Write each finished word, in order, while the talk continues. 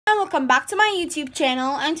And welcome back to my YouTube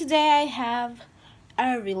channel, and today I have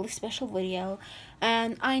a really special video.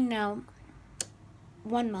 And I know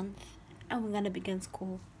 1 month and we're gonna begin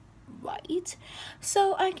school, right?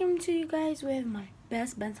 So I came to you guys with my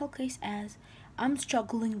best pencil case, as I'm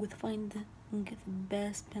struggling with finding the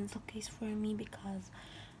best pencil case for me because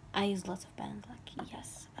I use lots of pens. Like,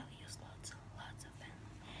 yes, I use lots of pens,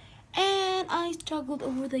 and I struggled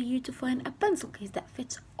over the year to find a pencil case that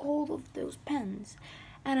fits all of those pens,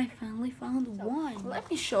 and I finally found one. Let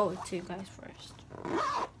me show it to you guys first.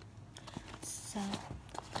 So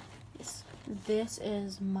this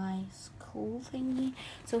is my school thingy.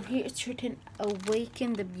 So here it's written,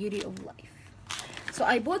 "Awaken the Beauty of Life." So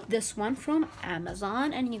I bought this one from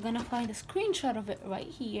Amazon, and you're gonna find a screenshot of it right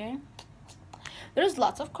here. There's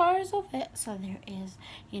lots of colors of it. So there is,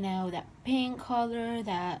 that pink color,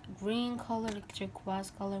 that green color, like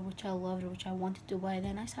turquoise color, which I loved, which I wanted to buy.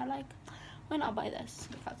 Then I said, like, why not buy this?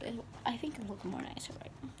 Because I think it looks more nicer,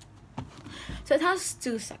 right? So it has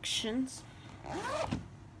 2 sections. So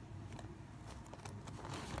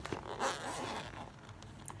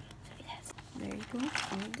yes, there you go.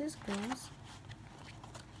 How this goes.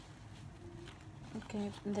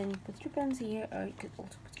 Okay, and then you put your pens here, or you could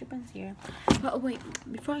also put your pens here. But wait,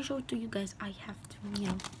 before I show it to you guys, I have to,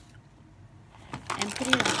 and put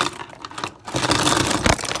it on.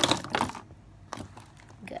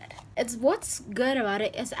 Good. It's what's good about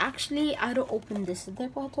it is actually I don't open this zip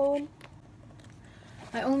at all.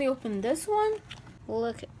 I only open this one.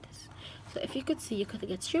 Look at this. So if you could see, you could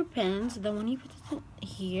get your pens. Then when you put it in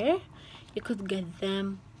here, you could get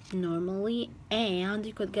them normally, and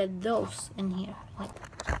you could get those in here. Like,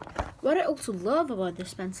 what I also love about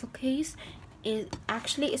this pencil case is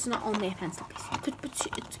actually it's not only a pencil case. You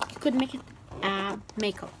could make it a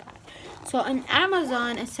makeup bag. So on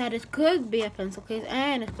Amazon it said it could be a pencil case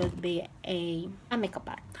and it could be a makeup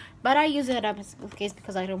bag, but I use it as a pencil case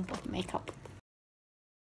because I don't put makeup.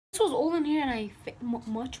 This was all in here, and I fit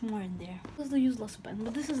much more in there. This is the useless pen,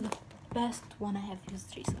 but this is the best one I have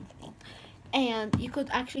used recently. And you could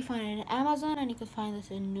actually find it in Amazon, and you could find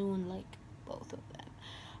it in Noon, like both of them.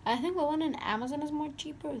 I think the one in Amazon is more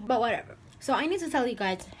cheaper, but whatever. So I need to tell you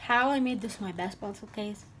guys how I made this my best pencil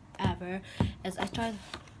case ever. Is I tried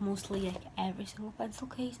mostly like every single pencil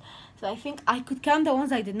case. So I think I could count the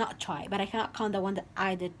ones I did not try, but I cannot count the one that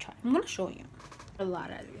I did try. I'm gonna show you a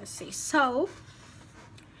lot, as you see. So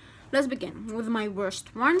let's begin with my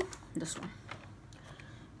worst one, this one.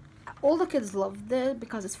 All the kids love this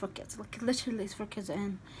because it's for kids. Like, literally it's for kids.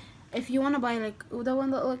 And if you want to buy like the one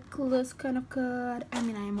that looks kind of good, I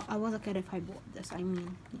mean, I was a kid if I bought this,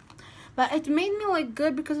 but it made me like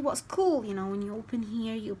good because it was cool. When you open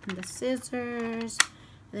here, you open the scissors,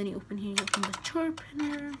 and then you open here, you open the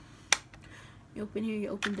sharpener, you open here, you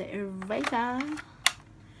open the eraser,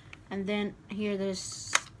 and then here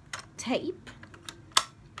there's tape.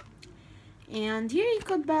 And here you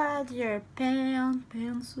could add your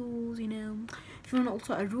pencils, If you want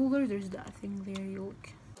also a ruler, there's that thing there, you look.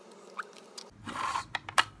 Yes.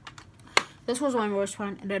 This was my worst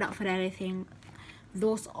one, and they're not for anything.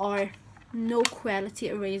 Those are no quality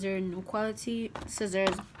eraser, no quality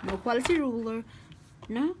scissors, no quality ruler,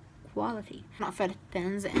 no quality. Not for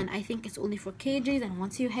pens, and I think it's only for KGs, and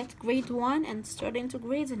once you hit grade 1 and start into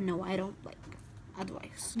grades, and no, I don't like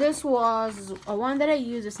advice. This was a one that I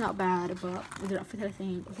used. It's not bad, but it did not fit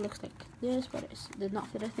anything. It looks like this, but it did not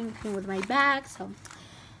fit anything. It came with my bag, so,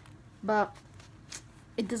 but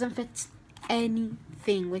it doesn't fit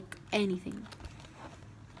anything, like anything.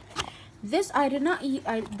 This I did not eat.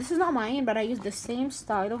 This is not mine, but I used the same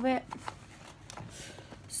style of it.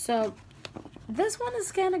 So this one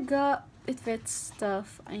is kind of good. It fits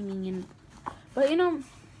stuff. But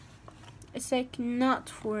it's like not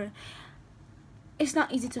for. It's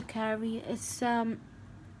not easy to carry. It's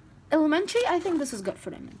elementary. I think this is good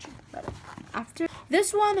for elementary. But after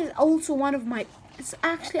this one is also one of my. It's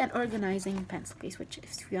actually an organizing pencil case, which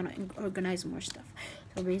if you want to organize more stuff.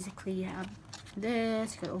 So basically, you have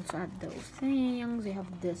this. You can also add those things. You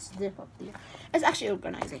have this zip up there. It's actually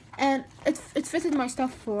organizing, and it fitted my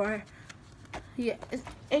stuff for. Yeah,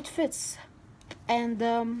 it fits, and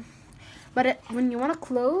but when you want to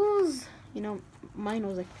close, mine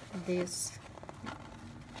was like this.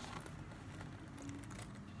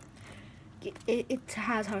 It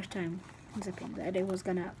has hard time zipping that it was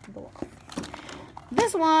gonna go off.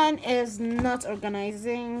 This one is not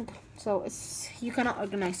organizing, so you cannot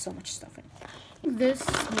organize so much stuff in. This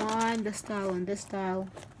one, this style, and this style,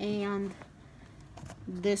 and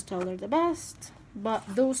this style are the best. But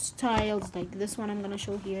those styles, like this one I'm gonna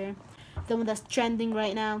show here, the one that's trending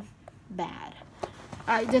right now, bad.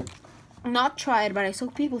 I did not tried, but I saw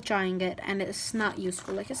people trying it, and it's not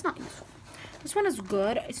useful. Like, it's not useful. This one is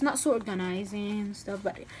good. It's not so organizing and stuff,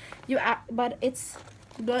 but but it's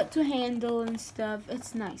good to handle and stuff.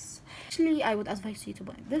 It's nice. Actually, I would advise you to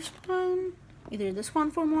buy this one. Either this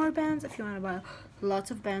one for more bands if you want to buy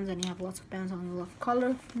lots of bands and you have lots of bands and you love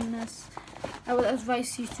colorfulness. I would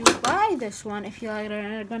advise you to buy this one if you like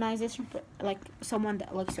an organization, like someone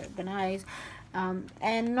that likes to organize,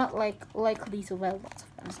 and not likely to wear lots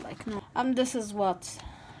of pens. Like, no. This is what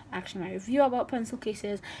actually my review about pencil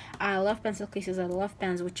cases. I love pencil cases. I love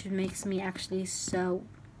pens, which makes me actually so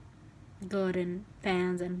good in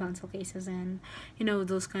pens and pencil cases and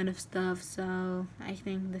those kind of stuff. So I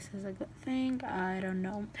think this is a good thing. I don't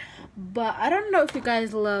know, but I don't know if you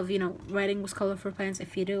guys love writing with colorful pens.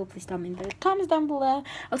 If you do, please tell me in the comments down below.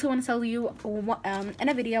 I also want to tell you in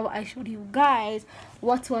a video I showed you guys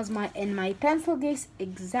what was in my pencil case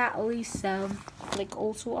exactly, so like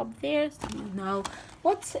also up there so you know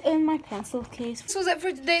what's in my pencil case. This was it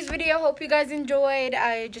for today's video. Hope you guys enjoyed.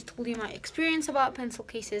 I just told you my experience about pencil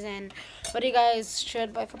cases and what you guys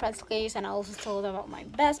should buy for pencil case, and I also told about my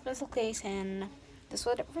best pencil case, and this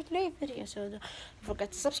was it for today's video. So don't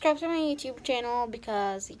forget to subscribe to my YouTube channel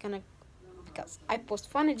because I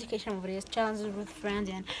post fun educational videos, challenges with friends,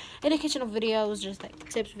 and educational videos, just like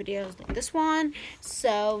tips videos like this one.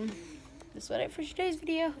 So this was it for today's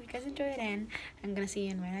video. Hope you guys enjoyed, and I'm gonna see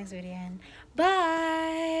you in my next video, and bye.